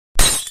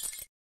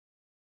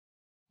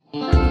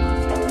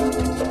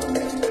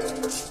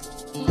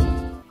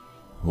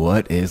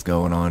What is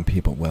going on,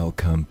 people?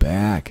 Welcome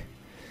back.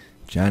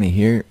 Johnny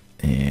here,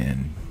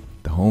 and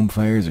the home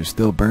fires are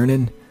still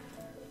burning.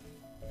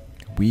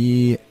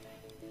 We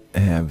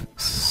have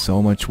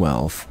so much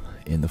wealth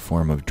in the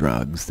form of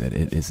drugs that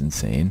it is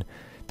insane.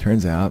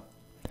 Turns out,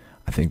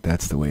 I think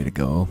that's the way to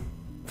go.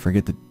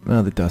 Forget the,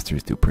 well, the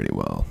dusters do pretty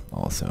well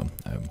also,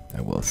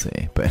 I will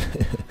say, but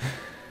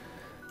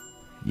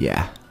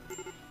yeah.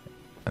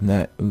 I'm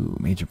not, ooh,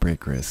 major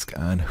break risk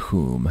on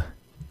whom?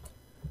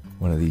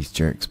 One of these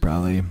jerks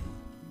probably.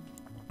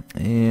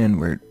 And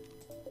we're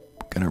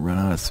gonna run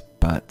out of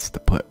spots to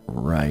put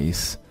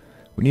rice.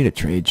 We need a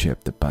trade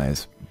ship that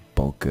buys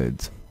bulk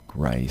goods.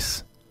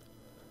 Rice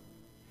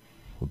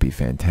would be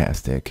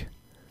fantastic.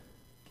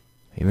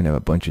 I even have a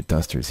bunch of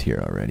dusters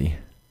here already.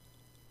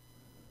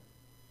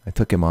 I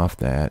took him off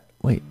that.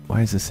 Wait,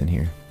 why is this in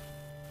here?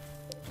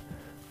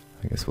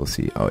 I guess we'll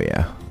see. Oh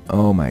yeah.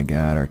 Oh my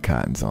god, our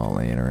cotton's all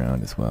laying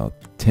around as well.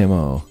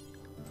 Timo.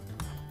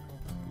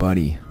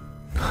 Buddy.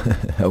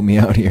 Help me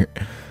out here.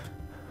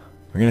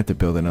 We're gonna have to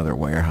build another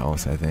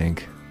warehouse, I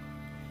think.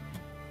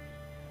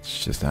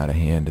 It's just out of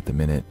hand at the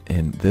minute.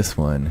 And this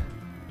one,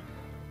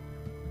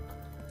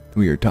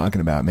 we were talking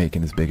about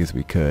making as big as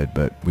we could,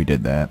 but we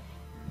did that.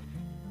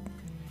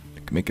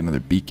 Could make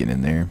another beacon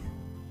in there.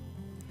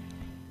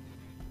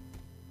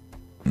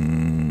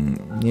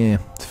 Yeah,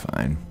 it's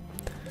fine.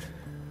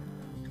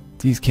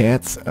 These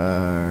cats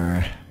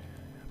are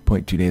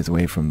 0.2 days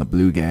away from the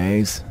blue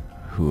guys,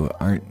 who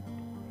aren't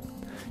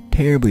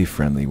terribly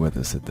friendly with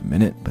us at the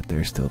minute, but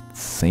they're still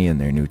saying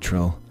they're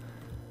neutral.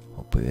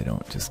 Hopefully they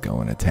don't just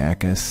go and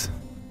attack us.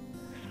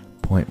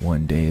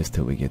 0.1 days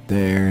till we get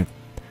there.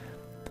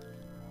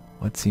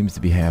 What seems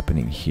to be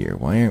happening here?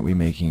 Why aren't we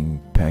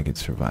making packaged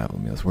survival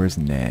meals? Where's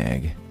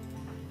Nag?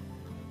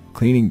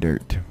 Cleaning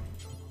dirt.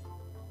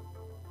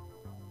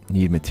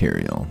 Need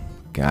material.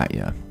 Got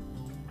ya.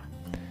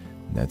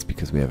 And that's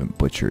because we haven't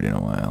butchered in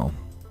a while.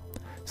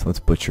 So let's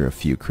butcher a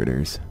few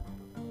critters.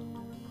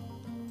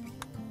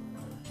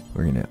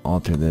 We're gonna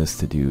alter this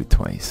to do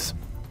twice.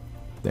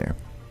 There.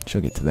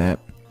 She'll get to that.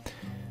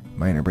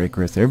 Minor break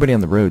risk. Everybody on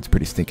the road's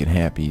pretty stinking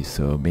happy,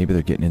 so maybe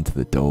they're getting into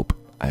the dope.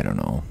 I don't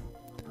know.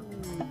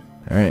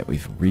 Alright,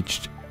 we've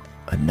reached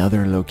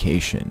another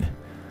location.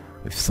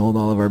 We've sold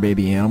all of our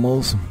baby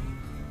animals.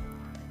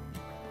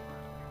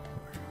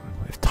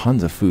 We have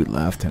tons of food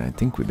left, and I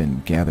think we've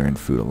been gathering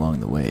food along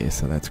the way,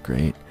 so that's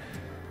great.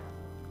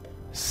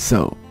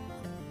 So,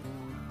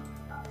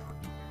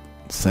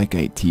 Psych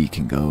IT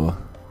can go.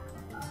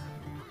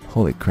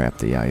 Holy crap,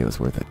 the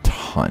Yayo's worth a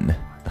ton.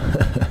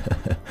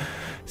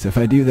 So if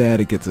I do that,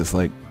 it gets us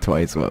like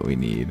twice what we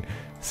need.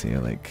 See,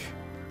 like,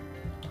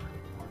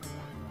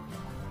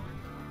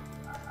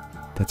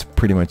 that's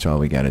pretty much all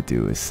we gotta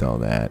do is sell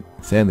that.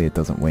 Sadly, it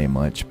doesn't weigh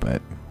much,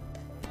 but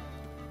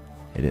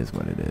it is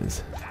what it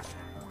is.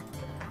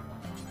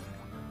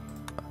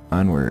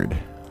 Onward.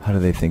 How do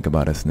they think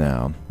about us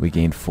now? We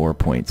gained 4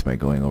 points by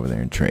going over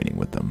there and trading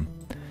with them.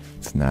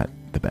 It's not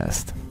the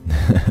best.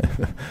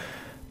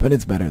 But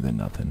it's better than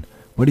nothing.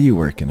 What are you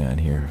working on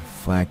here?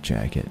 Flak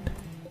jacket.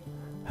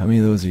 How many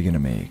of those are you gonna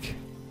make?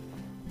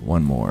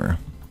 One more.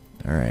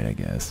 Alright, I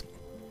guess.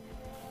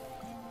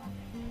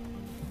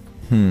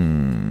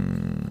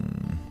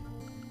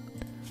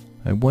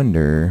 I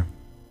wonder...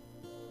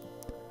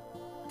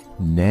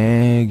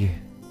 Nag...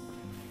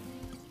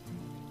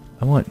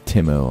 I want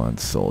Timo on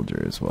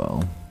soldier as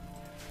well.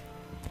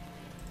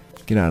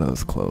 Get out of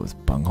those clothes,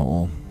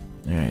 bunghole.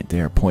 Alright,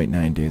 they are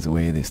 0.9 days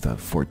away. They still have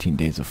 14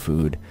 days of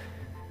food.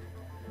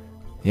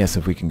 Yes,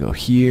 if we can go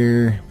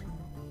here.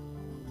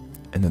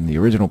 And then the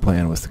original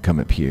plan was to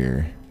come up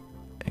here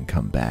and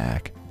come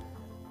back.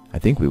 I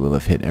think we will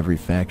have hit every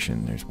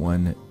faction. There's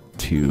 1,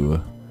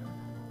 2,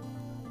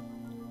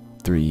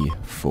 3,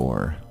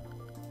 4.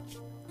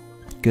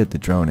 Good, the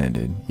drone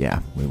ended.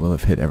 Yeah, we will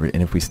have hit every...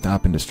 And if we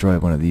stop and destroy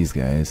one of these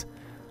guys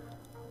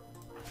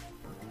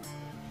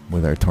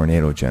with our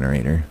tornado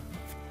generator,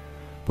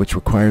 which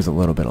requires a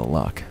little bit of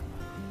luck.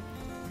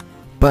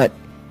 But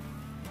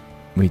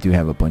we do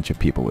have a bunch of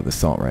people with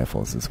assault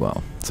rifles as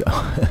well. So,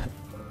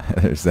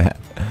 there's that.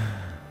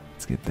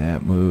 Let's get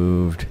that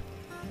moved.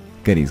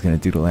 Good, he's going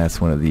to do the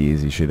last one of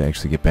these. He should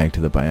actually get back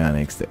to the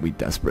bionics that we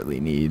desperately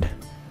need.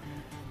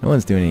 No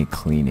one's doing any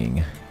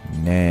cleaning.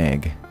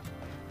 Nag.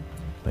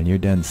 When you're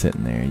done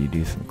sitting there, you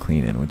do some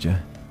cleaning, would you?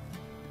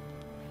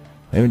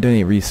 I haven't done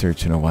any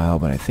research in a while,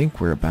 but I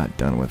think we're about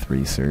done with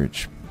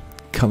research.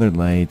 Colored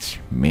lights,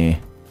 meh.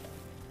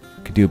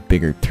 Could do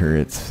bigger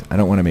turrets. I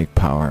don't want to make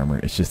power armor.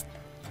 It's just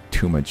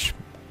too much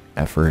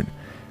effort.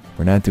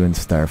 We're not doing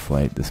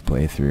Starflight this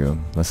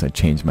playthrough, unless I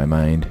change my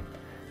mind.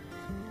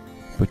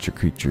 Butcher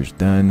creatures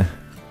done.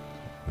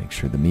 Make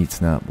sure the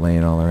meat's not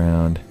laying all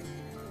around.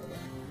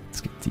 Let's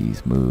get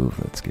these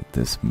moved. Let's get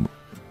this moved.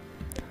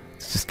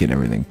 Let's just get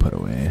everything put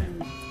away.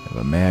 I have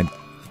a mad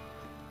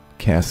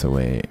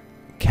cassowary,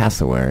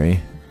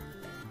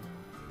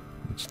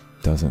 which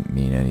doesn't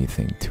mean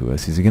anything to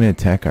us. Is he going to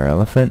attack our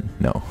elephant?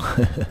 No.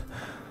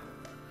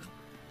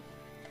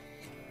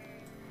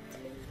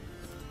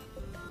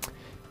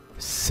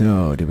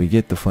 So, did we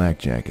get the flak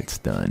jackets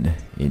done?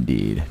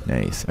 Indeed.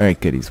 Nice. Alright,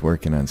 good. He's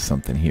working on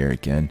something here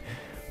again.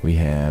 We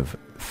have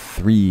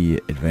 3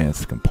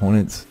 advanced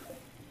components.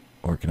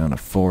 Working on a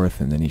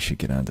 4th, and then he should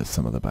get onto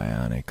some of the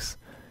bionics.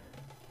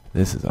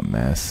 This is a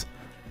mess.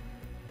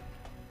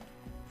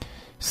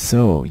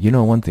 So, you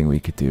know, one thing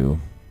we could do,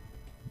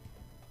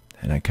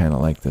 and I kind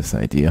of like this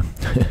idea,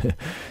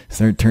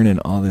 start turning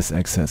all this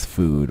excess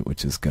food,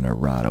 which is going to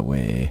rot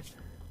away,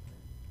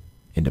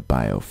 into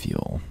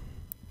biofuel.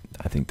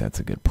 I think that's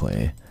a good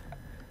play.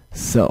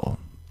 So,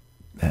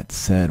 that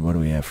said, what do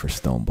we have for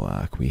stone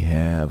block? We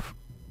have,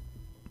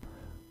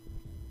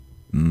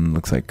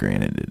 looks like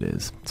granite it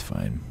is. It's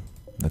fine.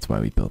 That's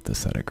why we built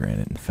this out of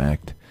granite. In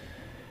fact,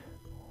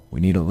 we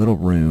need a little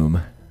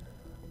room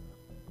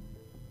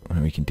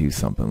where we can do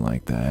something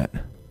like that.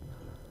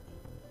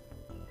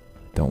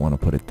 Don't want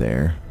to put it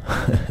there.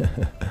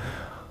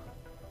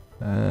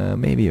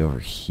 Maybe over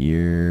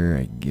here,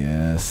 I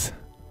guess.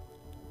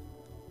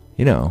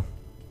 You know,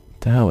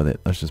 to hell with it.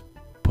 Let's just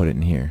put it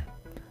in here.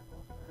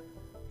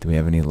 Do we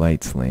have any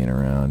lights laying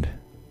around?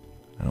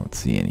 I don't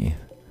see any.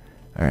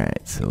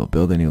 Alright, so we'll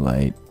build a new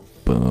light.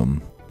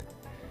 Boom.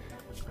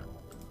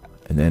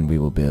 And then we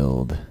will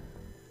build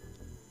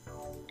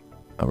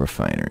a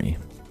refinery.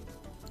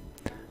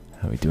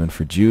 How are we doing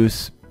for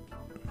juice?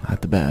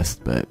 Not the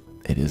best, but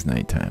it is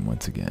nighttime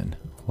once again.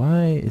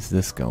 Why is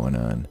this going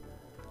on?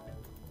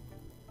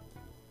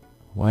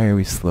 Why are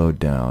we slowed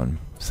down?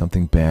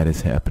 Something bad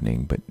is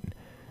happening, but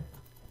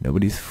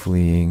nobody's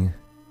fleeing.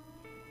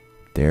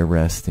 They're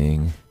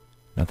resting.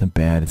 Nothing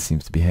bad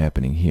seems to be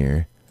happening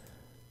here.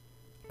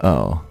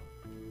 Oh.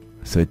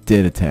 So it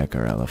did attack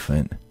our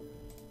elephant.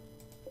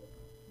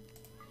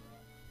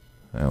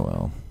 Oh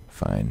well.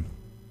 Fine.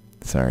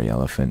 Sorry,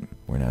 elephant.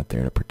 We're not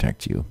there to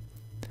protect you.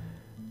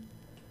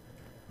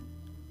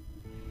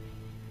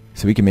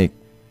 So we can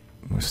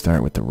we'll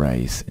start with the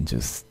rice and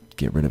just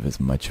get rid of as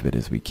much of it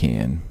as we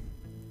can.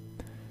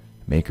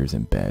 Maker's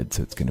in bed,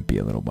 so it's going to be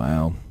a little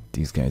while.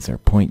 These guys are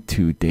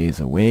 0.2 days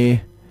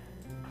away,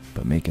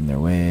 but making their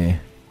way.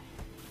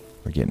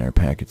 We're getting our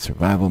packaged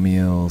survival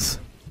meals.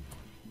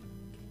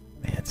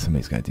 Man,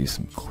 somebody's got to do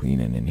some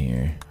cleaning in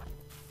here.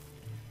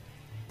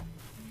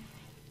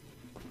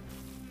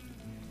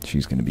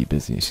 She's going to be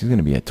busy. She's going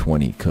to be at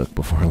 20 cook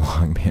before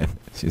long, man.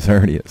 She's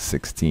already at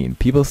 16.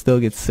 People still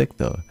get sick,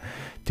 though,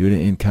 due to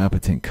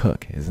incompetent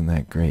cook. Isn't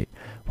that great?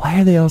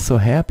 Why are they all so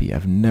happy?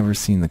 I've never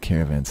seen the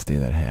Caravan stay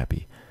that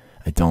happy.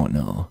 I don't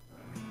know.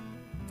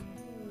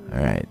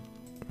 Alright.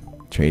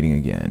 Trading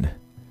again.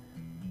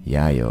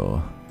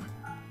 Yayo.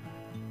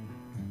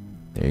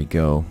 There you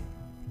go.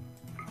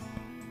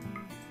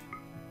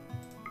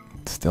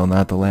 Still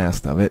not the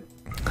last of it.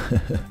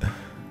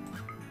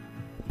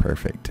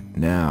 Perfect.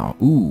 Now,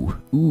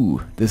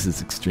 ooh, this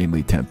is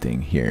extremely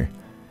tempting here.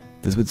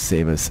 This would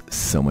save us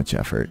so much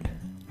effort.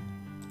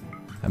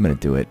 I'm gonna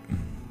do it.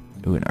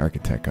 Ooh, an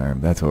architect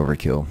arm. That's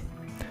overkill.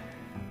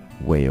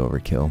 Way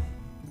overkill.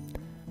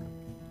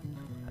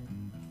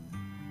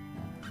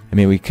 I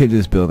mean, we could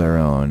just build our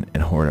own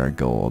and hoard our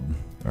gold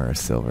or our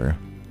silver,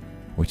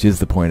 which is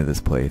the point of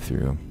this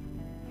playthrough.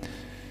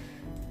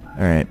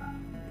 Alright,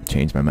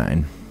 change my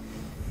mind.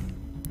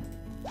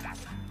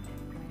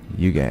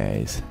 You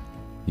guys,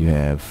 you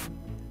have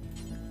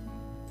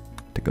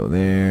to go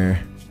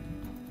there.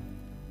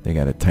 They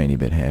got a tiny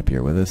bit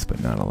happier with us,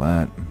 but not a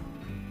lot.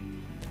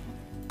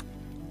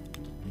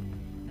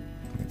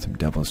 Got some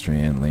double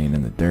strand laying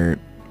in the dirt.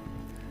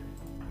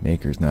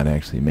 Maker's not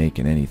actually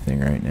making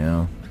anything right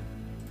now.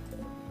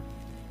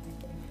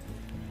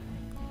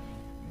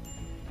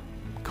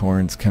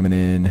 Corn's coming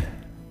in.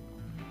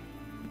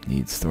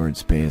 Needs storage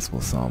space. We'll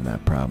solve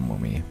that problem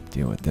when we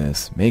deal with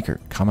this. Maker,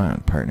 come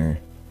on, partner.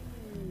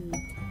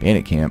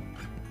 Bandit camp.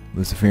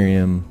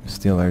 Luciferium,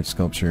 steel arch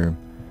sculpture,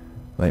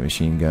 light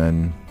machine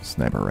gun,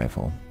 sniper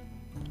rifle.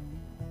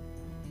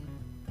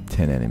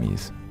 10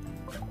 enemies.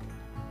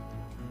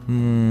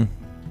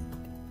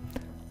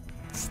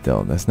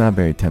 Still, that's not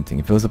very tempting.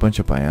 If it was a bunch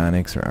of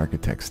bionics or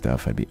architect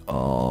stuff, I'd be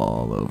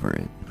all over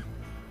it.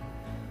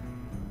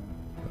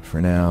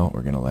 For now,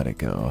 we're going to let it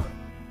go.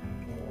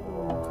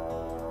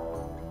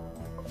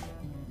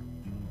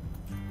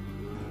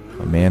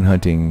 A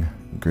man-hunting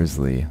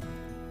grizzly.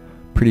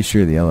 Pretty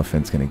sure the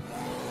elephant's going to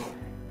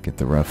get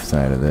the rough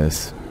side of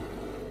this,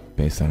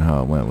 based on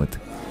how it went with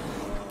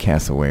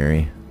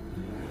cassowary.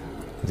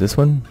 Is this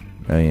one?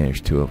 Oh yeah,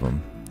 there's 2 of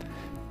them.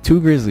 2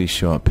 grizzlies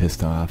show up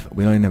pissed off.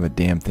 We don't even have a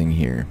damn thing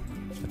here.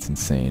 That's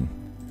insane.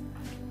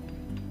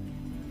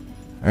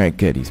 Alright,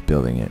 good. He's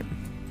building it.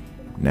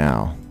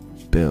 Now.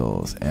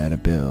 Bills, add a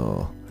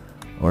bill,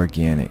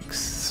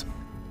 organics,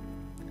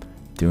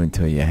 do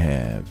until you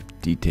have,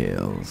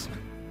 details,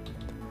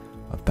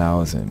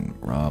 1,000,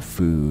 raw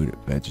food,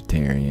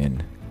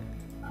 vegetarian,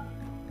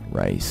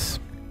 rice.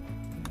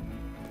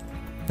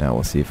 Now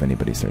we'll see if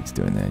anybody starts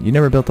doing that. You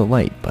never built a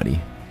light, buddy.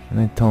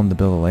 Didn't I tell him to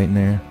build a light in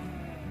there?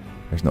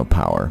 There's no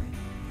power.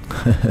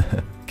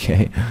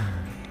 Okay.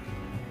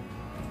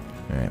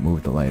 Alright,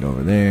 move the light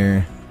over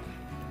there.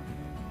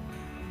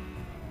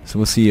 So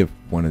we'll see if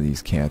one of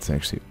these cats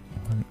actually...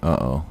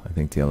 Uh-oh, I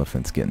think the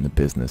elephant's getting the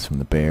business from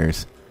the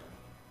bears.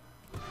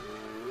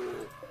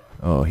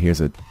 Oh,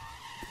 here's a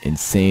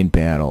insane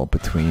battle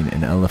between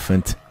an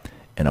elephant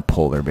and a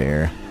polar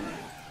bear.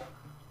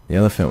 The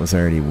elephant was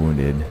already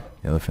wounded.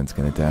 The elephant's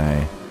gonna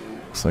die.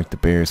 Looks like the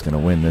bear's gonna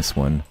win this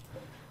one.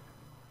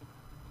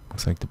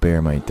 Looks like the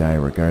bear might die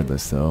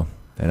regardless, though.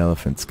 That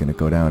elephant's gonna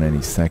go down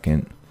any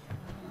second.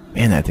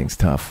 Man, that thing's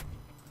tough.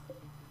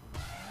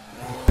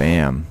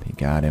 Bam, he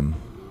got him.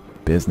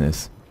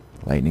 Business.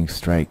 Lightning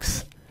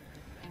strikes.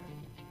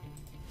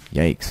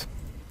 Yikes.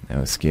 That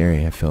was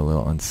scary. I feel a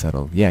little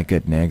unsettled. Yeah,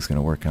 good. Nag's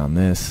gonna work on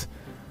this.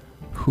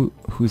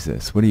 Who's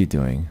this? What are you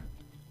doing?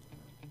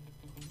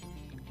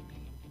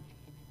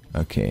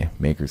 Okay,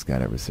 Maker's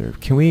got a reserve.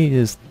 Can we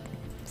just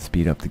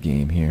speed up the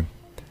game here?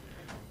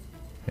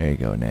 There you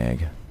go,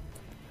 Nag.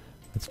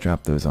 Let's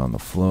drop those on the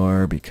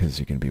floor because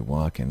you're gonna be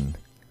walking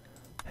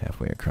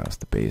halfway across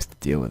the base to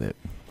deal with it.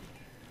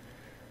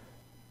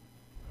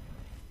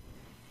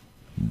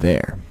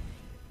 There.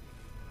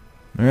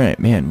 Alright,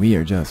 man, we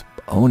are just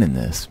owning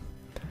this.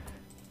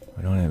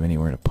 We don't have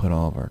anywhere to put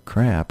all of our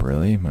crap,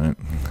 really.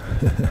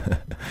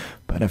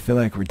 But I feel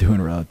like we're doing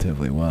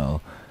relatively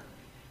well.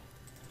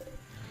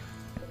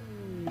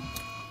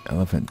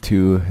 Elephant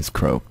 2 has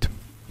croaked.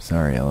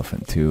 Sorry,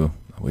 Elephant 2.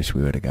 I wish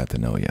we would have got to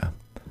know ya.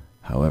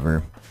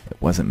 However,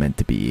 it wasn't meant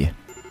to be.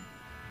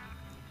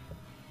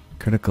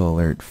 Critical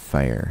alert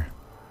fire.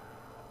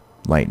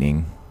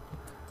 Lightning.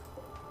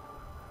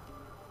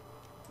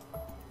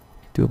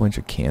 Do a bunch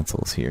of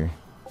cancels here.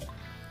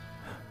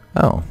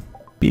 Oh,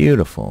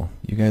 beautiful.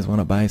 You guys want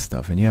to buy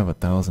stuff and you have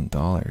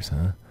 $1,000,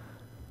 huh?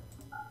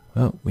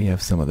 Well, we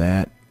have some of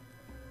that.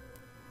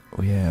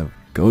 We have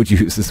Go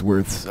Juice is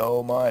worth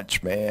so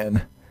much,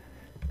 man.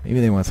 Maybe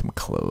they want some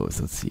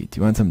clothes. Let's see. Do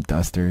you want some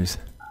dusters?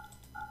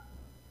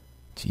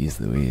 Jeez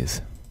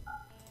Louise.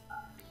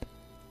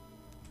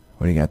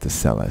 What do you got to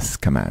sell us?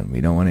 Come on.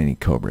 We don't want any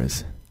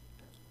cobras.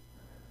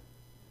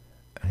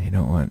 You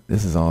don't want...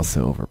 This is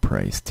also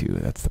overpriced, too.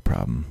 That's the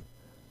problem.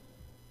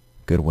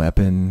 Good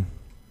weapon?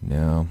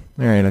 No.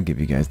 Alright, I'll give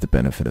you guys the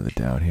benefit of the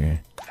doubt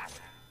here.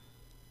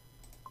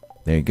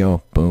 There you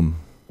go. Boom.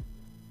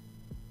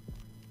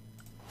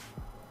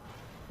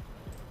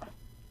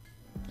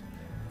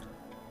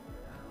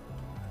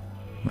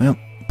 Well,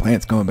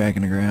 plant's going back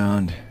in the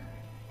ground.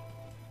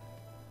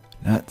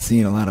 Not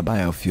seeing a lot of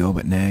biofuel,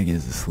 but Nag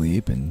is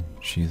asleep, and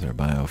she's our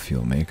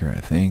biofuel maker, I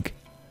think.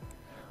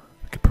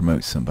 I could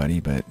promote somebody,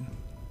 but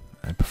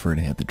I prefer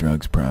to have the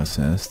drugs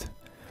processed.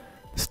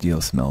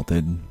 Steel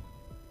smelted.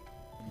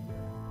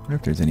 I wonder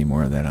if there's any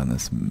more of that on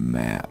this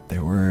map.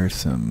 There were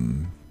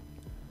some...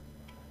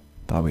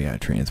 Thought we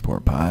had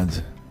transport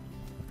pods.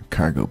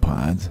 Cargo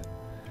pods.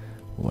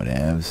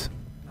 Whatevs.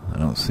 I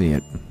don't see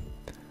it.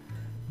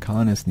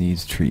 Colonist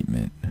needs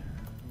treatment.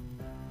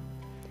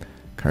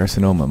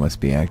 Carcinoma must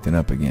be acting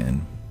up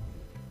again.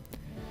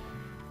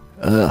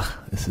 Ugh,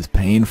 this is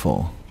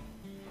painful.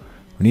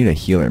 We need a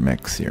healer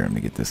mech serum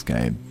to get this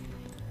guy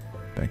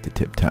back to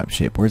tip-top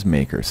shape. Where's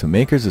Maker? So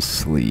Maker's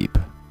asleep.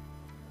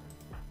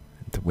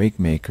 To wake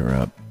Maker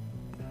up.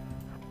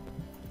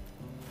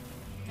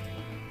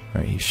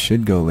 Alright, he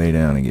should go lay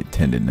down and get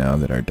tended now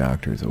that our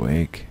doctor's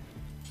awake.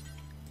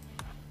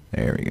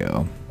 There we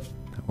go.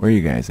 Where are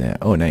you guys at?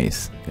 Oh,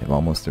 nice. They've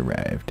almost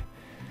arrived.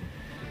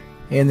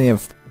 And they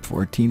have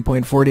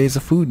 14.4 days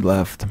of food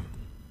left.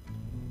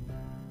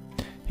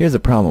 Here's the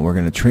problem. We're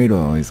going to trade with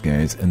all these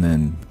guys, and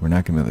then we're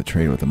not going to be able to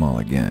trade with them all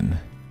again.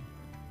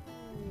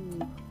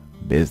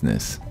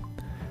 Business.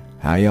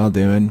 How y'all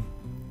doing?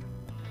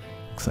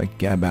 Looks like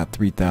you got about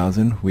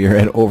 3,000. We are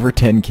at over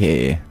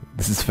 10K.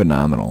 This is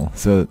phenomenal.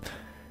 So,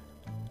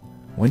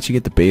 once you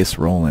get the base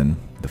rolling,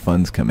 the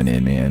funds coming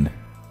in, man.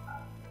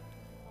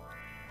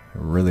 It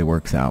really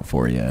works out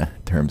for you in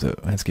terms of...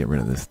 Let's get rid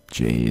of this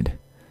jade.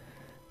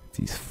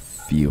 These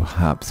few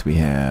hops we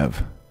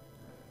have.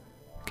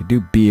 Could do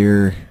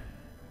beer.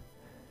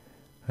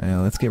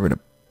 Let's get rid of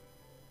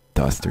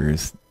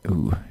dusters.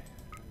 Ooh,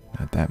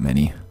 not that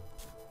many.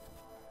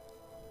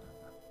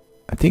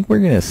 I think we're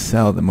going to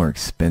sell the more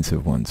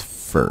expensive ones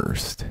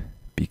first,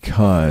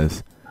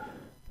 because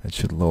that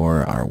should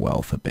lower our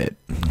wealth a bit.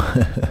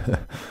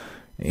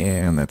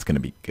 And that's going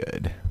to be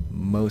good.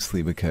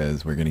 Mostly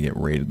because we're going to get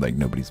raided like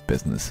nobody's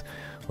business.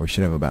 Or we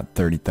should have about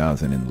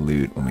 30,000 in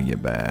loot when we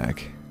get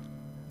back.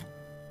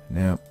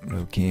 Nope,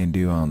 no can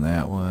do on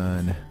that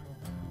one.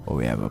 Well,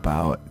 we have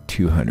about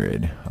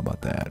 200. How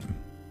about that?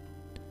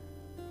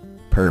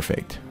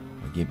 Perfect.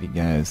 I'll give you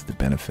guys the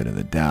benefit of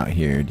the doubt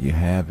here. Do you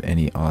have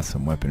any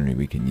awesome weaponry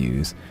we can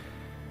use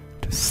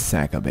to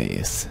sack a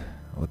base?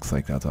 Looks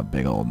like that's a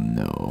big old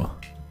no.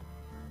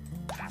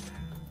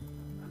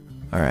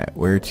 Alright,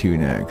 where to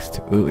next?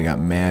 Ooh, we got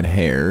Mad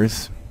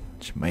Hares,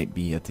 which might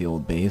be at the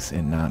old base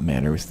and not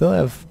matter. We still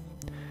have...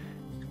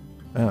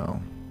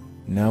 Oh.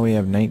 Now we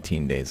have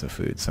 19 days of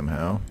food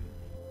somehow.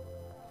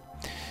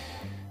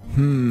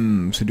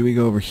 So do we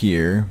go over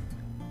here?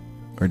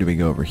 Or do we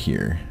go over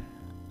here?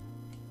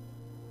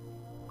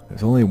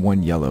 There's only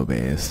one yellow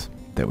base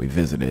that we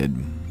visited.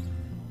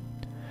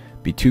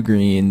 Be 2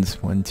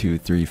 greens, 1, 2,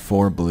 3,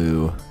 4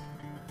 blue,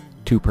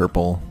 2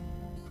 purple.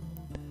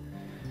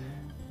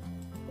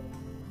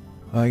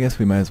 Well, I guess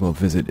we might as well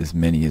visit as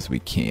many as we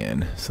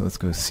can. So let's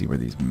go see where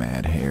these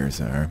mad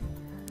hares are.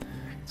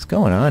 What's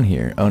going on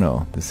here? Oh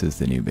no, this is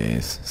the new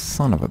base.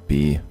 Son of a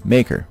bee.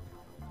 Maker.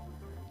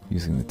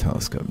 Using the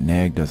telescope.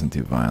 Nag doesn't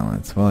do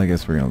violence. Well, I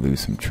guess we're going to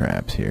lose some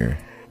traps here.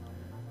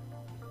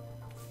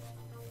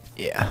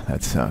 Yeah,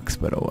 that sucks,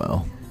 but oh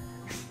well.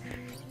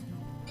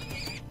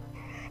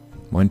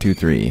 1, 2,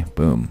 3.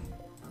 Boom.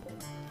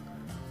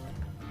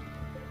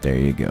 There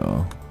you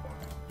go.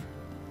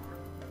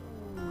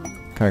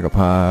 Cargo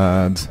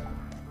pods.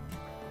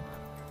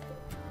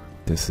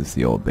 This is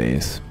the old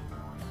base.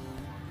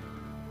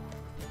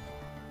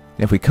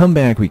 If we come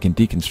back, we can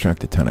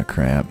deconstruct a ton of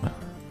crap. I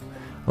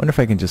wonder if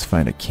I can just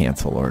find a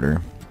cancel order.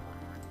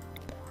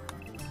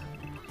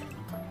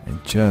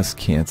 And just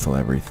cancel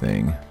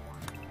everything.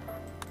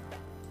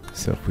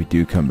 So if we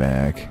do come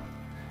back...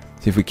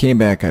 See, if we came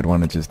back, I'd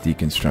want to just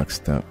deconstruct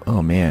stuff.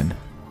 Oh, man.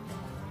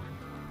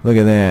 Look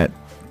at that.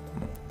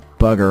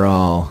 Bugger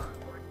all.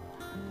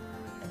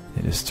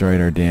 They destroyed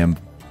our damn...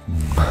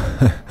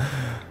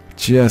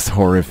 Just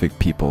horrific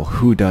people.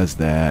 Who does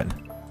that?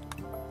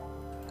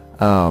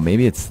 Oh,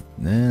 maybe it's...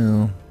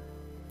 No.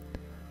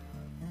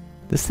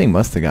 This thing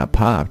must have got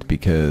popped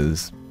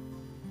because...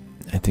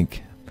 I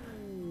think...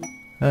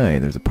 Oh, hey,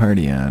 there's a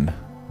party on.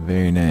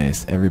 Very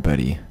nice.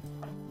 Everybody.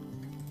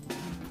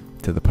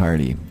 To the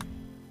party.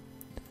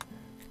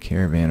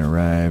 Caravan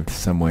arrived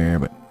somewhere,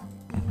 but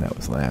that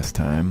was last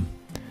time.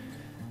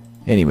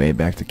 Anyway,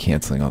 back to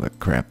canceling all the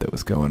crap that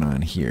was going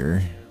on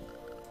here.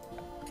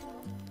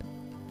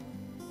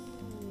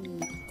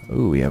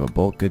 Ooh, we have a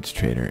bulk goods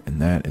trader,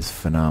 and that is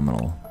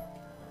phenomenal.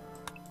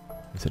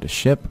 Is it a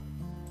ship?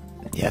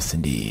 Yes,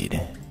 indeed.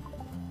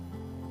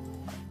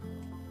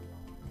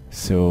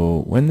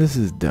 So, when this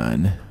is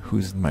done,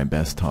 who's my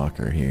best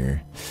talker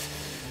here?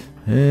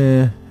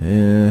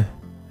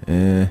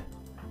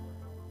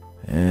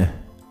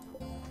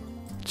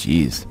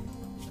 Jeez.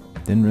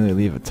 Didn't really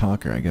leave a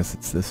talker. I guess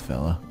it's this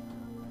fella.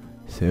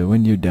 So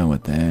when you're done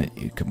with that,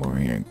 you come over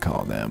here and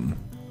call them.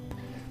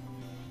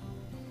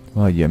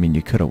 Well, I mean,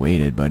 you could have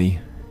waited, buddy.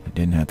 You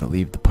didn't have to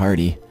leave the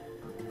party.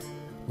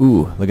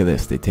 Ooh, look at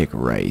this. They take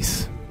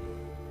rice.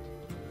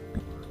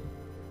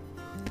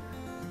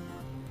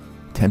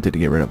 Tempted to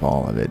get rid of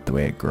all of it, the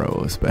way it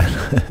grows,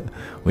 but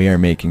we are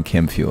making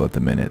chem fuel at the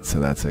minute, so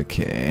that's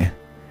okay.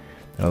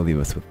 That'll leave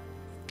us with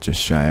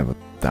just shy of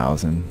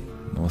 1,000,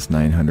 almost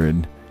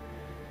 900.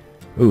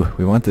 Ooh,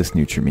 we want this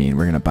Nutrimine.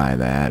 We're gonna buy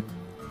that.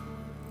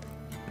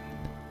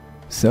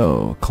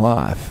 So,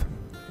 cloth.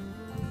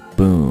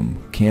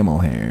 Boom. Camel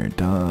hair.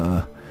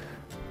 Duh.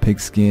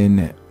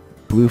 Pigskin.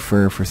 Blue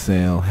fur for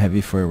sale.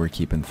 Heavy fur we're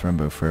keeping.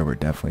 Thrumbo fur we're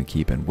definitely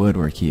keeping. Wood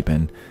we're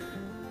keeping.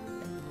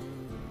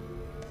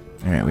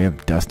 Alright, we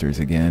have dusters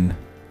again.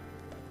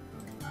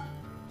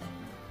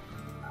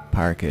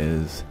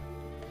 Parkas.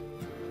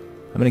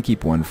 I'm gonna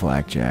keep one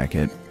flak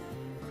jacket.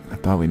 I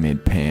thought we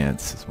made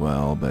pants as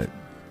well, but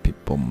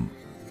people...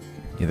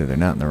 Either they're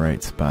not in the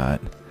right spot.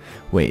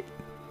 Wait.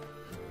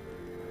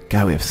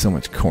 God, we have so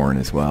much corn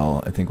as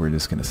well. I think we're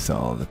just going to sell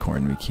all the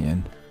corn we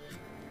can.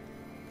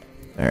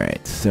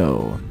 Alright,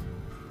 so...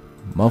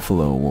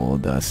 Buffalo wool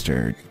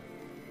duster.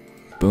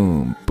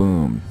 Boom,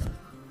 boom.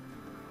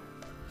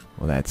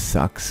 Well, that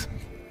sucks.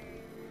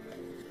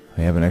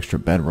 We have an extra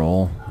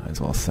bedroll. Might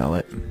as well sell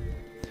it.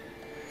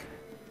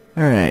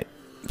 Alright,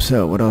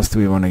 so what else do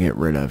we want to get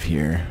rid of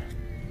here?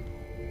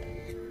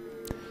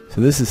 So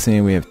this is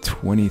saying we have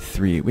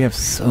 23. We have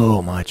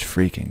so much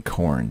freaking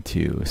corn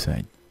too. So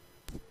I'm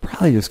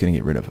probably just going to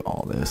get rid of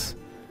all this.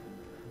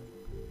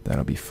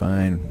 That'll be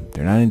fine.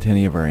 They're not into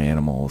any of our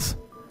animals.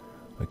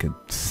 We could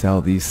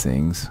sell these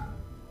things.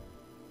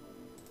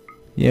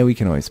 Yeah, we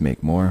can always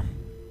make more.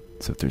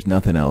 So if there's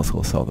nothing else,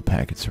 we'll sell the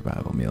packaged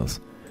survival meals.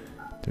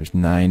 There's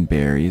 9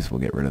 berries. We'll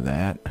get rid of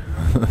that.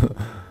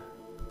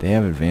 They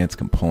have advanced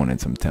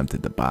components I'm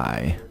tempted to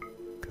buy,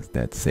 because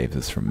that saves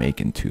us from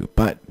making 2.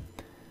 But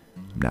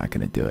I'm not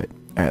going to do it.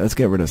 Alright, let's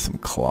get rid of some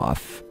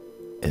cloth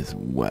as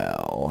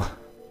well.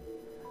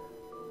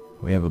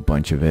 We have a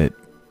bunch of it.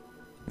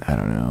 I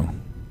don't know.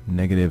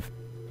 Negative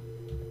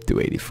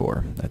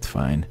 284. That's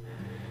fine.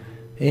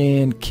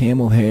 And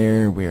camel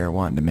hair. We are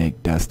wanting to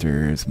make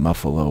dusters.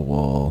 Buffalo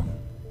wool.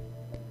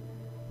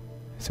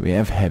 So we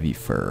have heavy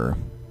fur.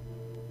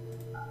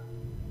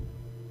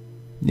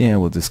 Yeah,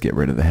 we'll just get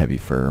rid of the heavy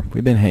fur.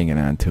 We've been hanging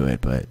on to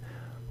it, but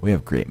we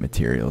have great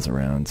materials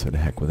around, so to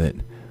heck with it.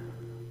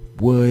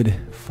 Wood,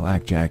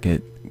 flak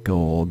jacket,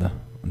 gold.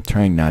 I'm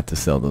trying not to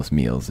sell those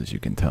meals, as you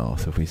can tell.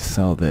 So if we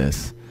sell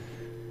this,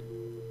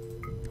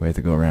 we have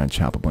to go around and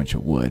chop a bunch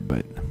of wood,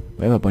 but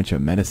we have a bunch of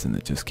medicine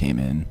that just came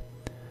in.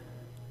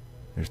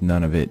 There's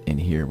none of it in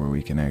here where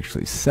we can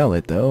actually sell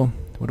it, though.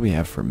 What do we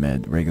have for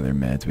regular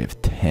meds? We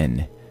have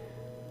 10.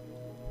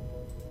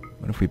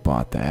 What if we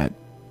bought that?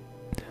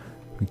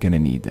 We're gonna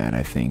need that,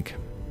 I think.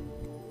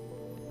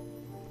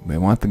 We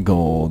want the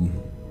gold.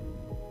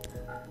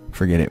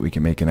 Forget it, we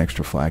can make an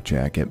extra flak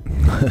jacket.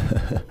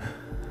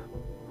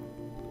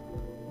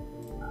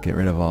 Get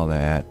rid of all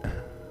that.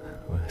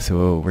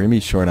 So we're going to be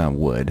short on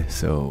wood,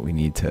 so we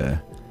need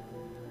to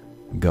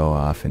go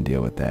off and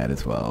deal with that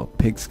as well.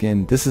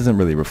 Pigskin, this isn't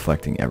really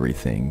reflecting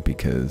everything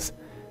because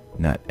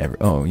not every...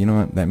 Oh, you know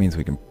what? That means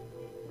we can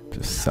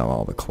just sell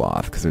all the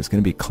cloth because there's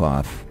going to be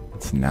cloth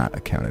that's not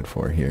accounted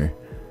for here.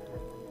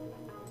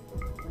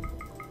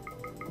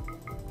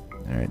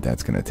 Alright,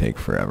 that's going to take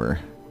forever.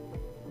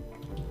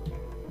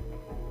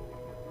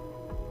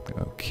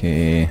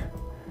 Okay.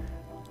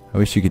 I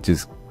wish you could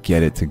just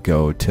get it to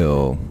go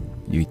till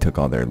you took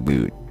all their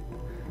loot.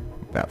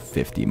 About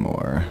 50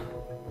 more.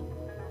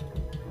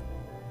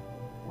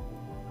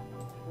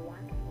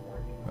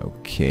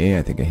 Okay,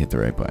 I think I hit the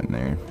right button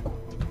there.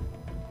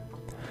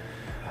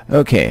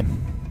 Okay,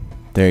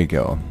 there you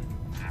go.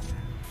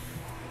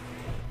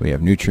 We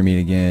have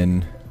Nutrimeat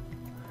again.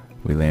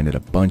 We landed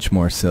a bunch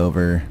more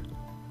silver.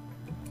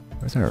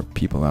 What's our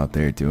people out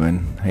there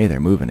doing? Hey, they're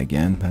moving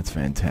again. That's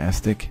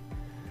fantastic.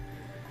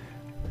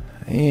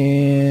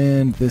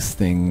 And this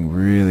thing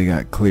really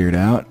got cleared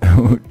out.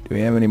 Do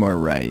we have any more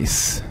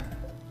rice?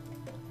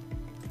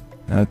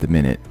 Not at the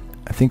minute.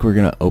 I think we're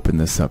gonna open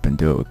this up and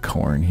do it with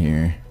corn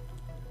here.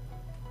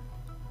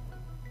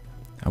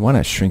 I want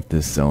to shrink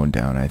this zone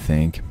down, I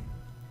think.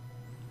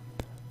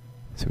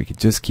 So we could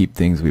just keep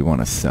things we want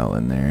to sell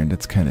in there, and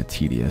it's kind of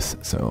tedious,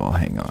 so I'll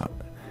hang on.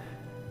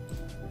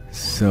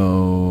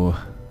 So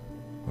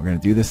we're going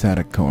to do this out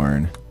of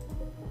corn,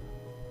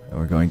 and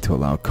we're going to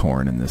allow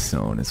corn in this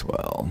zone as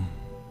well.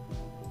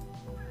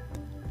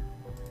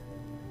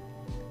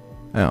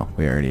 Oh,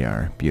 we already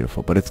are.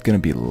 Beautiful, but it's going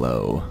to be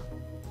low.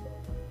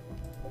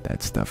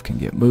 That stuff can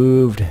get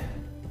moved.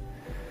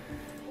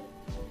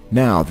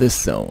 Now, this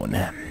zone.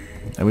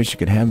 I wish you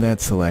could have that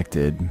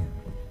selected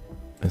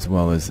as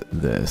well as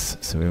this.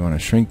 So we want to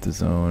shrink the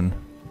zone.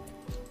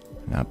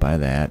 Not by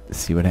that.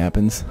 See what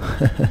happens?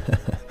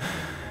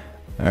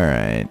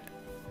 Alright.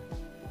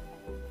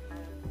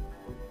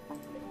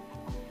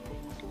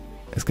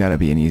 There's got to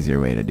be an easier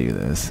way to do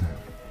this.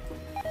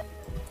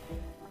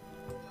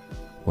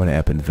 What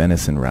happened?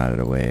 Venison rotted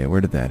away.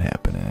 Where did that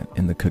happen at?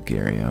 In the cook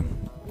area.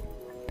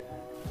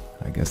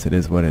 I guess it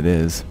is what it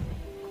is.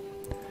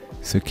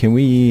 So can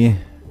we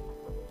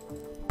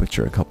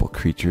butcher a couple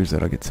creatures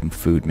that'll get some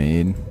food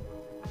made?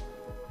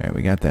 Alright,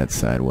 we got that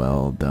side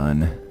well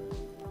done.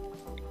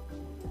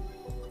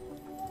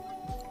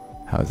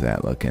 How's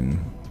that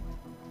looking?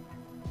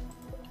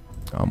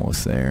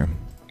 Almost there.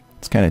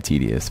 It's kind of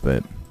tedious,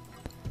 but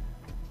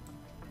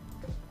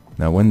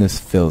now when this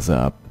fills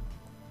up,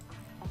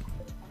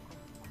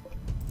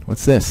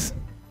 what's this?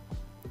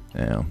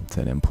 Oh, it's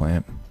an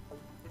implant.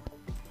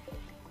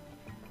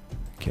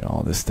 Get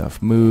all this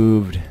stuff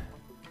moved.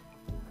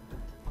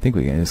 I think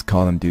we can just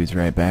call them dudes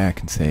right back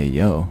and say,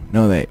 yo,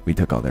 no, we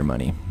took all their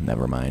money.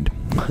 Never mind.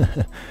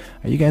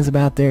 Are you guys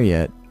about there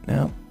yet?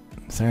 No.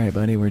 Sorry,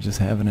 buddy, we're just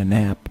having a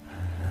nap.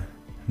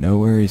 No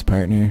worries,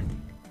 partner.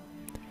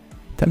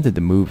 Tempted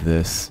to move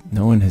this.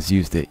 No one has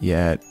used it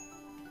yet.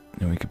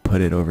 And we could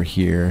put it over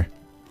here.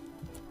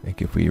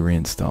 Like if we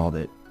reinstalled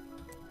it.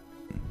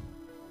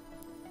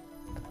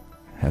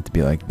 Have to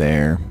be like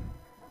there.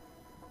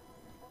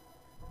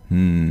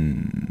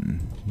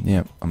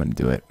 Yep, I'm gonna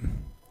do it.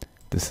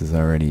 This is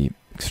already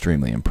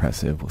extremely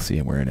impressive. We'll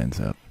see where it ends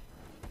up.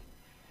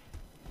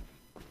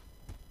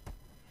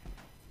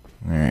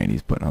 Alright,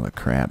 he's putting all the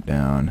crap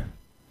down.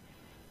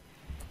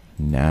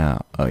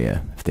 Now, oh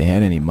yeah, if they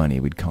had any money,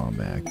 we'd call them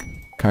back.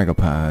 Cargo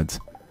pods.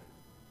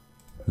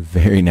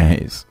 Very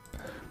nice.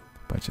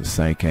 Bunch of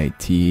psychite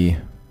tea.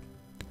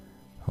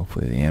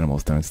 Hopefully the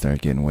animals don't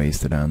start getting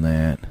wasted on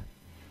that.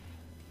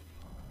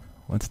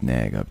 What's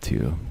Nag up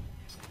to?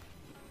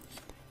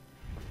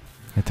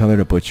 I tell her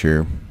to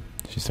butcher.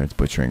 She starts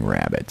butchering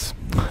rabbits.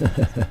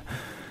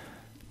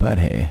 But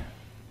hey,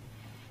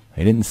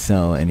 I didn't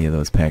sell any of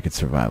those packet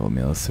survival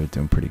meals, so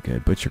doing pretty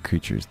good. Butcher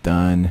creatures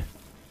done.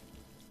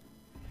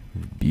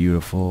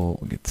 Beautiful.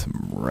 We'll get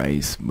some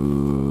rice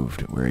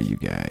moved. Where are you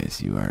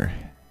guys? You are...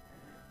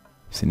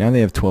 See, now they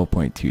have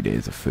 12.2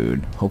 days of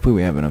food. Hopefully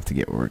we have enough to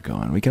get where we're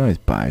going. We can always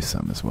buy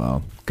some as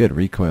well. Good,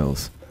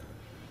 recoils.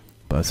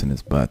 Busting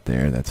his butt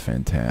there. That's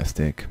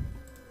fantastic.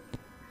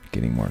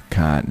 Getting more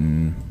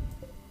cotton.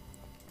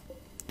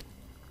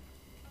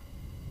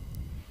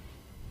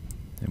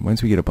 And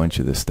once we get a bunch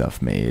of this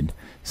stuff made,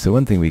 so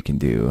one thing we can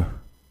do,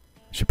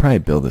 we should probably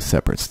build a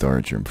separate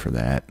storage room for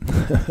that.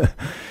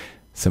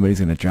 Somebody's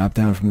going to drop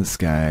down from the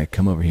sky,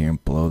 come over here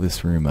and blow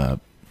this room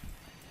up.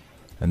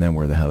 And then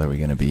where the hell are we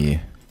going to be?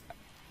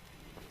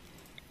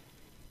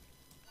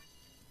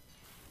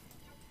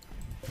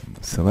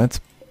 So let's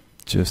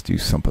just do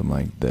something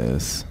like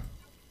this.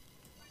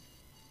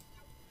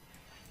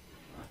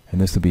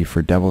 And this will be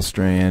for Devil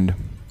Strand,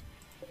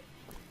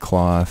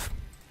 cloth.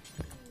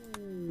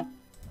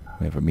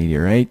 We have a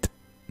meteorite.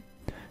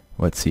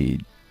 Let's see.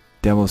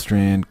 Devil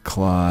Strand,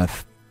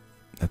 cloth.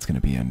 That's going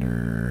to be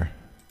under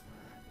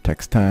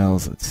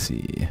textiles. Let's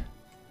see.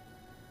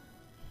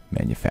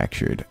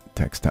 Manufactured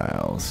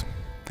textiles.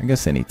 I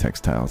guess any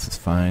textiles is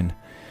fine.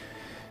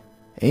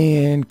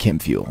 And chem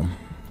fuel.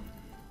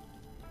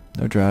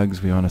 No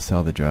drugs. We want to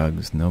sell the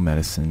drugs. No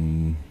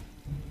medicine.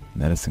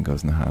 Medicine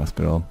goes in the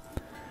hospital.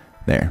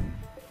 There.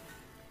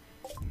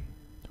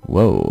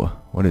 Whoa.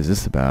 What is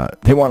this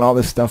about? They want all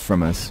this stuff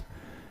from us.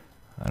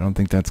 I don't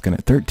think that's gonna...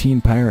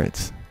 13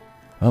 pirates.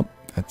 Oh,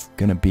 that's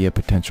gonna be a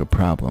potential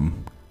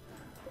problem.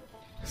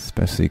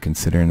 Especially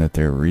considering that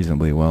they're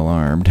reasonably well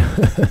armed.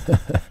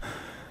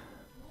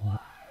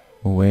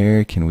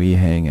 Where can we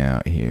hang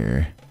out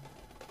here?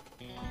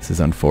 This is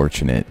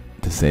unfortunate,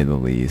 to say the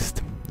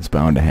least. It's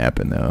bound to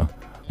happen, though.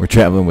 We're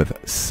traveling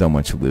with so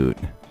much loot.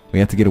 We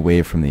have to get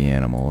away from the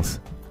animals.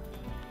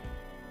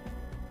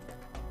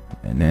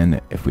 And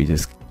then, if we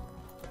just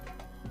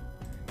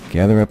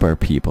gather up our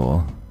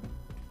people...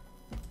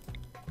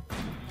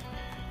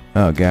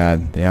 Oh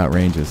god, they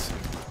outrange us.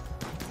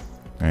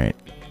 Alright.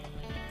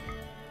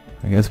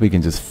 I guess we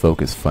can just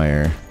focus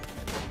fire.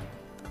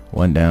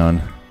 One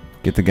down.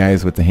 Get the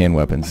guys with the hand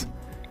weapons.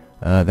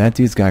 That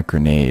dude's got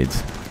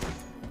grenades.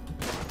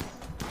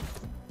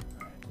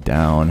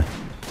 Down.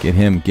 Get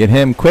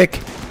him,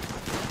 quick!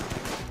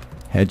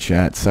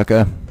 Headshot,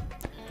 sucker.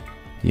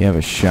 You have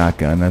a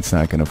shotgun, that's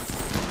not gonna...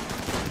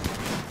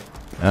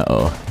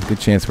 Uh-oh. Good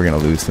chance we're gonna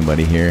lose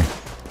somebody here.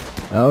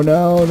 Oh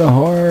no, the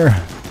horror!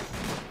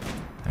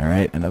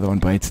 Alright, another one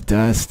bites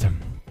dust.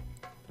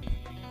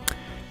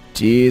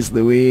 Jeez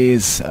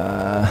Louise,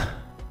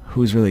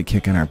 who's really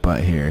kicking our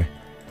butt here?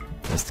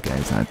 This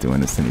guy's not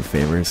doing us any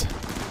favors.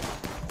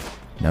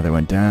 Another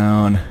one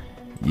down.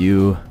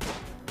 You.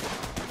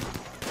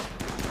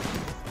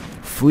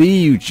 Flee,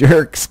 you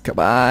jerks! Come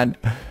on!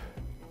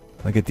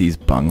 Look at these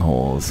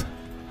bungholes.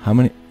 How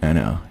many? I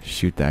know.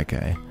 Shoot that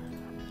guy.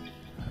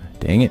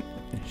 Dang it.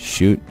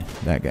 Shoot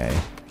that guy.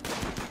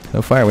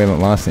 So far we haven't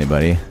lost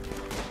anybody.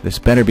 This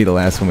better be the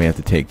last one we have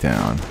to take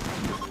down.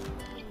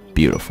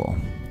 Beautiful.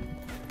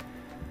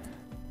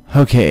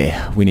 Okay,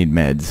 we need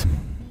meds.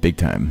 Big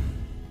time.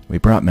 We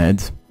brought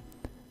meds.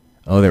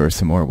 Oh, there were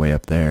some more way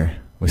up there.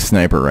 With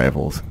sniper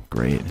rifles.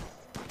 Great.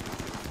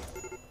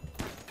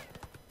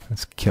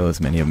 Let's kill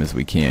as many of them as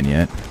we can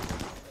yet.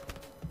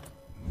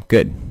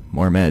 Good.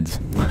 More meds.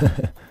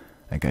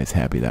 That guy's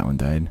happy that one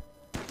died.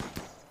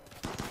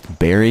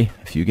 Barry,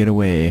 if you get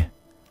away...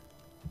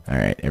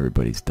 Alright,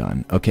 everybody's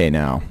done. Okay,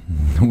 now.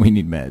 We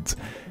need meds.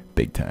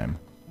 Big time.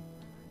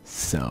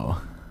 So...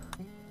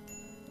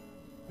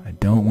 I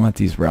don't want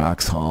these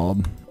rocks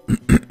hauled.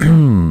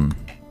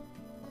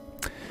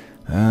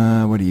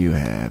 What do you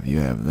have? You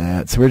have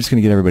that. So we're just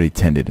going to get everybody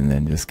tended and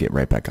then just get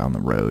right back on the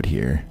road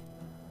here.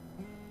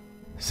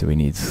 So we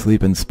need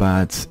sleeping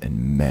spots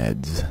and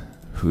meds.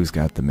 Who's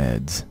got the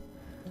meds?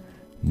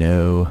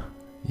 No.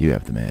 You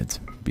have the meds.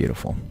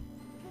 Beautiful.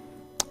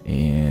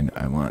 And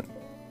I want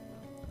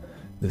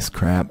this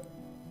crap.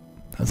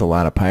 That's a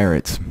lot of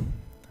pirates.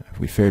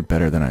 We fared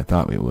better than I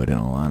thought we would, in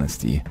all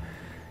honesty.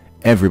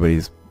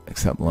 Everybody's,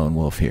 except Lone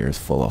Wolf here, is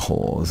full of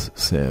holes.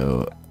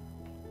 So...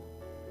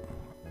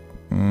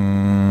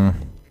 I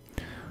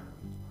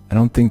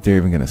don't think they're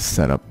even going to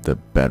set up the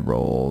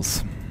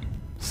bedrolls.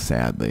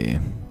 Sadly.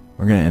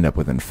 We're going to end up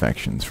with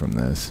infections from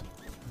this.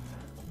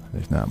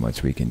 There's not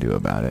much we can do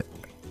about it.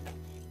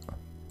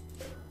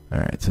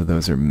 Alright, so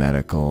those are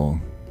medical.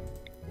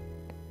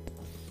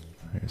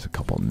 There's a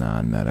couple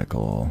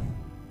non-medical.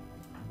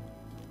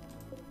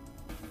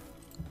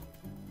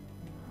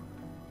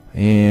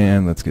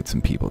 And let's get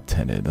some people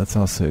tended. Let's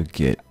also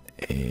get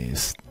a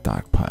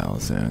stockpile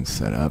zone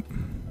set up.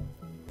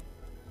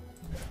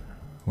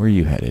 Where are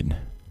you headed?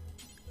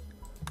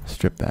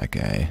 Strip that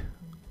guy.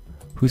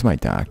 Who's my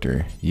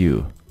doctor?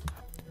 You.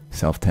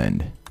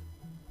 Self-tend.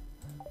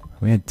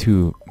 We had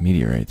 2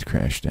 meteorites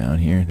crash down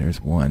here.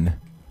 There's one.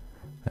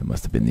 That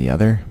must have been the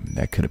other.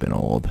 That could have been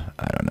old.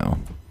 I don't know.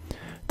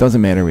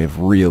 Doesn't matter. We have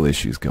real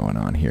issues going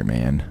on here,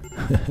 man.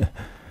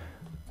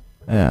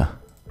 Yeah.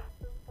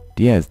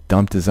 Diaz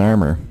dumped his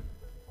armor.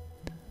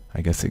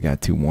 I guess it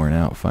got too worn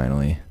out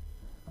finally.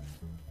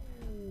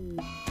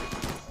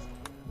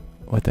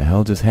 What the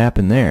hell just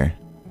happened there?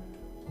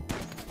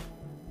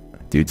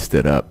 Dude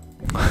stood up.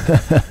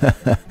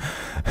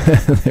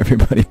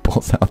 Everybody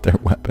pulls out their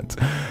weapons.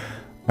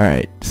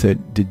 Alright, so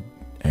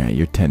alright,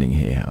 you're tending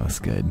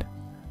Hayhouse, good.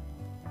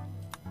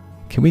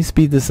 Can we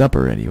speed this up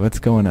already? What's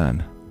going on?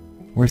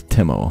 Where's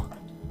Timo?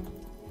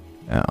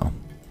 Oh.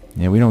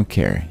 Yeah, we don't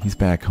care. He's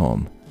back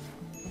home.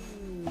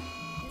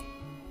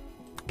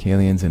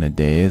 Kalian's in a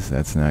daze.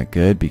 That's not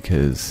good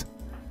because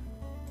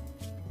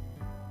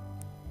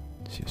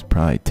she's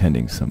probably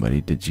tending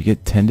somebody. Did you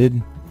get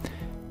tended?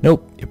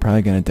 Nope. You're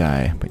probably going to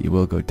die, but you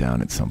will go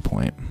down at some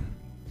point.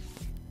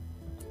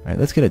 Alright,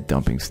 let's get a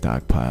dumping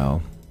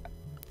stockpile.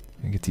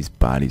 And get these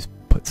bodies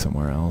put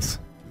somewhere else.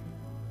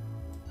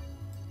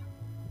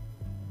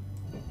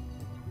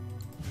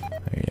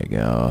 There you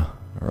go.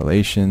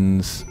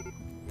 Relations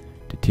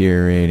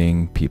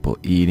deteriorating, people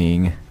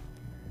eating.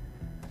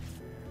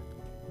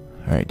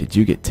 Alright, did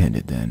you get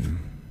tended then?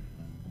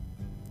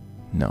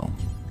 No.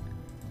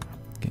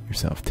 Get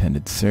yourself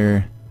tended,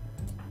 sir.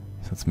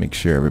 So let's make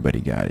sure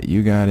everybody got it.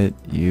 You got it.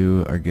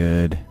 You are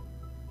good.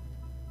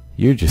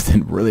 You're just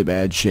in really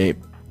bad shape.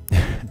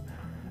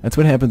 That's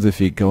what happens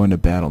if you go into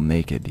battle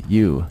naked.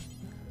 You.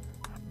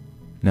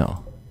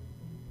 No.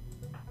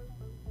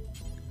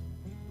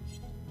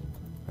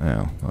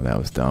 Oh, well, that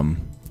was dumb.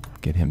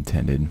 Get him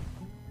tended.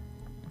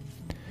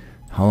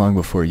 How long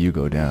before you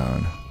go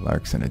down?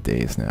 Lark's in a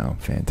daze now.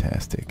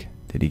 Fantastic.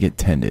 Did he get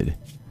tended?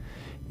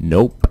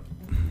 Nope.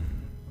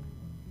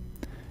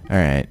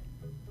 Alright.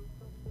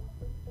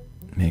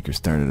 Maker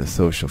started a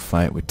social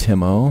fight with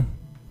Timo.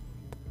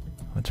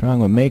 What's wrong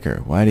with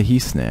Maker? Why did he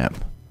snap?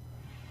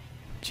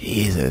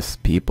 Jesus,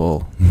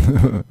 people.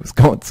 It was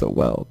going so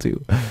well,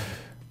 too.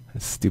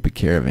 That stupid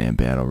caravan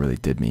battle really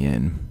did me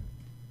in.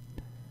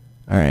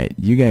 Alright,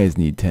 you guys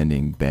need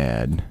tending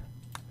bad.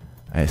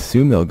 I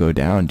assume they'll go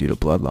down due to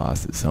blood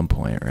loss at some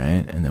point,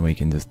 right? And then we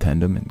can just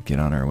tend them and get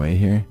on our way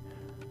here.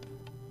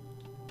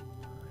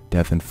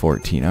 Death in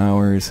 14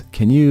 hours.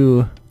 Can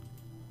you...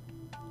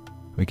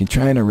 We can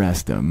try and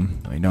arrest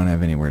them. We don't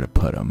have anywhere to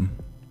put them.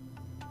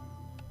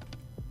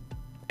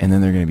 And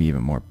then they're going to be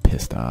even more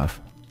pissed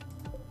off.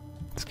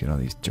 Let's get all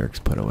these jerks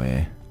put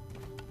away.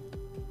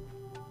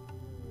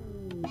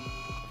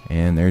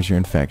 And there's your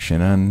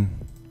infection on...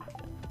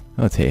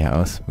 Oh, it's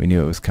Hayhouse. We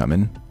knew it was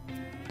coming.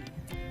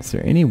 Is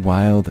there any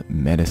wild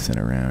medicine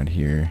around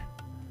here?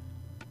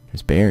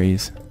 There's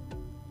berries.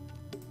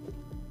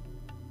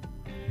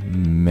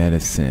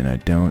 Medicine. I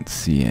don't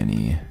see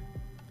any.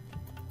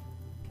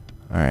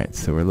 Alright,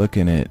 so we're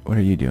looking at... What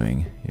are you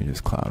doing? You're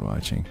just cloud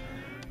watching.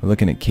 We're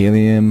looking at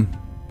Kalian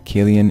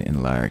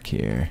and Lark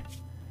here.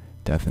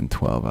 Death in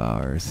 12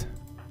 hours.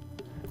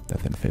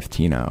 Death in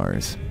 15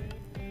 hours.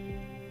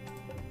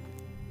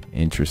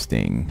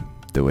 Interesting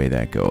the way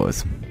that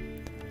goes.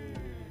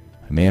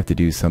 I may have to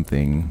do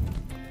something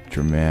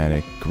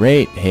dramatic.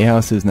 Great!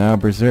 Hayhouse is now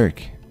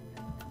berserk.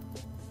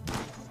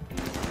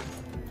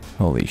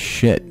 Holy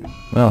shit.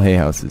 Well,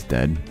 Hayhouse is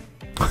dead.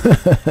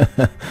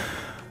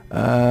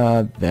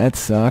 That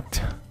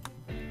sucked.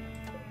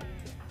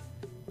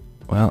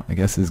 Well, I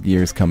guess his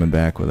gear's coming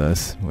back with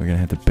us. We're gonna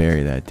have to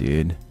bury that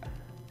dude.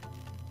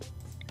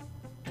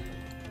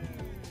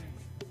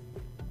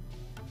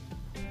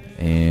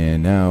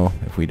 And now,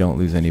 if we don't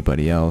lose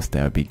anybody else,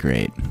 that would be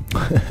great.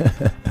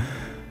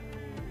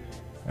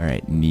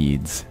 Alright,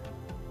 needs.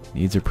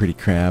 Needs are pretty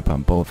crap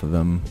on both of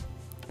them.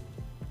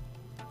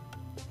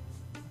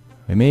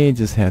 We may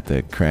just have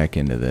to crack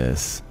into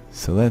this.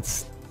 So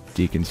let's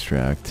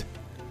deconstruct.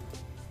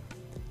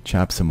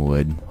 Chop some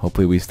wood.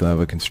 Hopefully we still have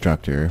a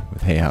constructor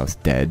with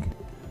Hayhouse dead.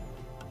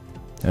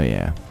 Oh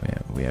yeah,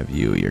 we have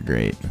you. You're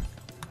great.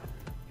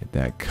 Get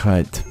that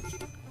cut.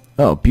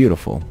 Oh,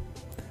 beautiful.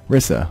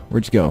 Rissa,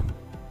 where'd you go?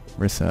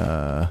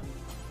 Rissa,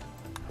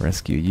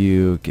 rescue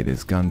you. Get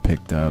his gun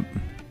picked up.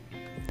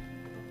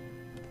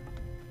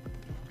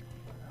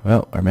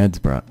 Well, our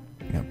meds got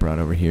brought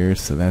over here,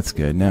 so that's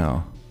good.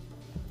 Now,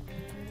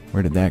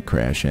 where did that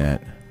crash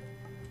at?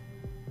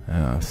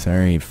 Oh,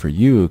 sorry for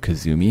you,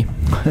 Kazumi.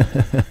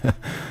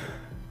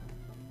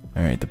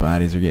 Alright, the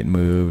bodies are getting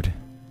moved.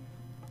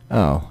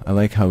 Oh, I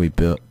like how we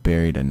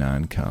buried a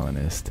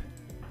non-colonist.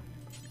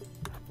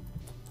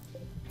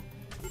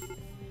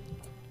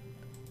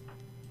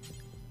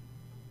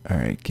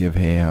 Alright, give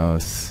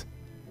Hayhouse.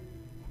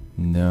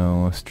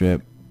 No,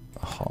 strip.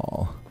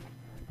 Haul.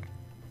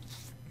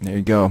 There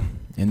you go.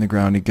 In the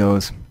ground it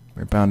goes.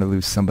 We're bound to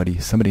lose somebody.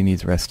 Somebody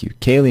needs rescue.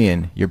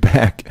 Kalian, you're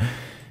back.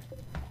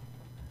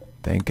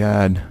 Thank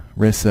God.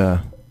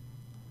 Rissa.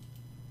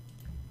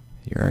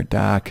 You're our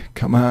doc.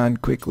 Come on,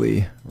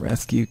 quickly.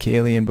 Rescue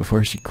Kalian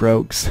before she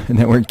croaks. And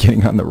then we're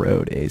getting on the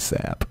road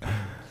ASAP.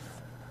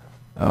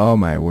 Oh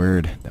my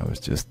word. That was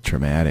just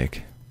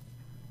traumatic.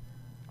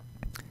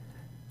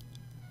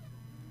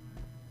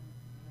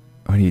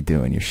 What are you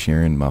doing? You're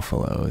shearing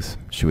muffaloes.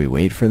 Should we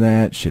wait for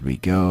that? Should we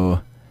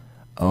go?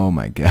 Oh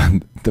my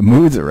God. The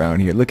moods around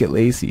here. Look at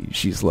Lacey.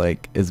 She's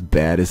like as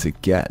bad as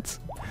it gets.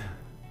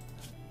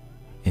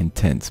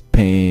 Intense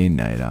pain,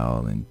 night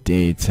owl in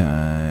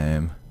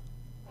daytime.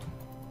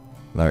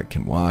 Lark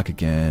can walk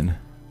again.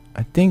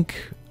 I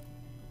think,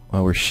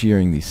 well, we're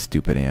shearing these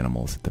stupid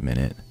animals at the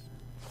minute.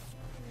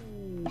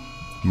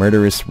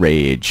 Murderous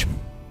rage.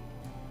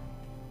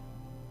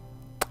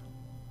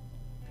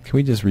 Can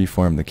we just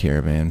reform the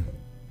caravan?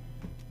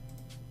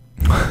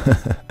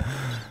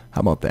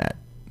 How about that?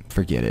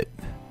 Forget it.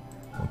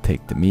 We'll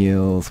take the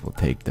meals, we'll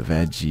take the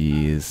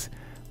veggies,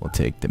 we'll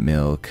take the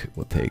milk,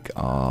 we'll take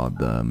all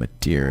the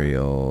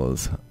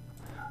materials.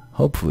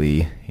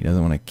 Hopefully, he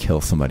doesn't want to kill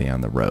somebody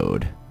on the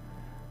road.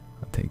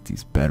 I'll take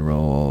these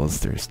bedrolls,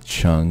 there's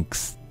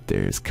chunks,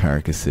 there's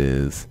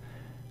carcasses,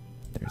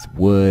 there's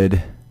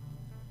wood.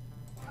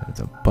 There's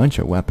a bunch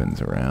of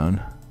weapons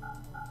around.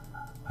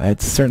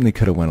 That certainly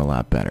could have went a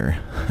lot better.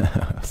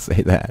 I'll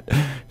say that.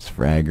 Just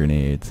frag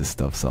grenades, this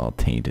stuff's all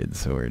tainted,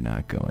 so we're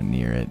not going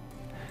near it.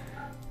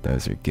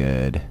 Those are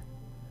good.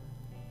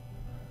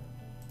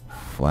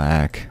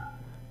 Flak,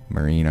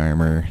 marine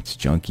armor, it's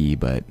junky,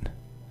 but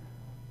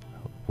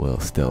we'll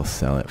still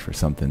sell it for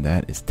something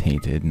that is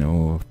tainted.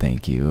 No,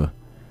 thank you.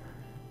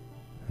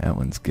 That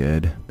one's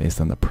good. Based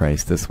on the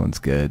price, this one's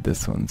good.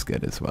 This one's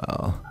good as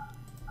well.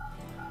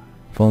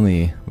 If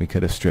only we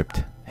could have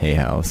stripped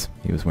Hayhouse.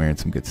 He was wearing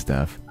some good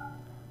stuff.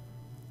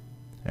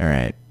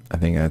 Alright, I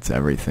think that's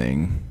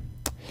everything.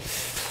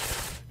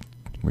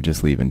 We're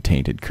just leaving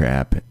tainted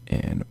crap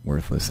and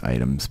worthless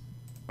items.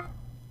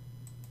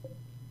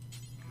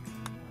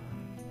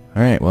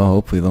 Alright, well,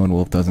 hopefully Lone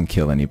Wolf doesn't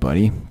kill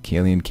anybody.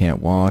 Kalian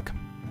can't walk.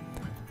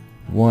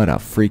 What a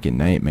freaking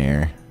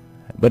nightmare.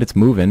 But it's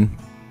moving.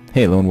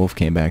 Hey, Lone Wolf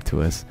came back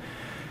to us.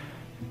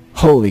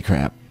 Holy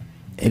crap.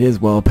 It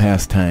is well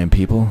past time,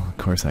 people. Of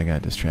course, I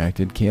got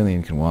distracted.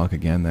 Kalian can walk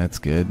again. That's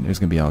good. There's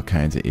going to be all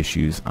kinds of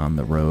issues on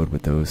the road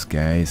with those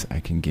guys. I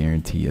can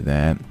guarantee you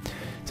that.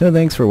 So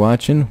thanks for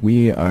watching.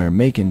 We are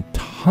making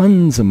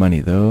tons of money,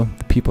 though.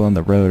 The people on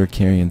the road are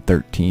carrying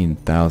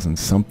 13,000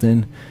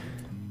 something.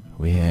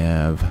 We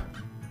have...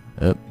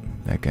 Oh,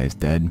 that guy's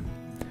dead.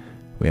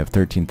 We have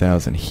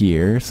 13,000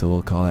 here, so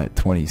we'll call that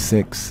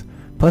 26.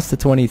 Plus the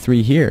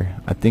 23 here.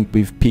 I think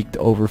we've peaked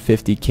over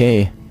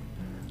 50K.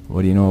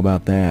 What do you know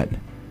about that?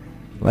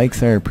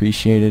 Likes are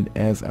appreciated,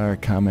 as are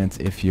comments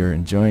if you're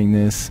enjoying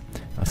this.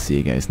 I'll see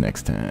you guys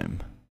next time.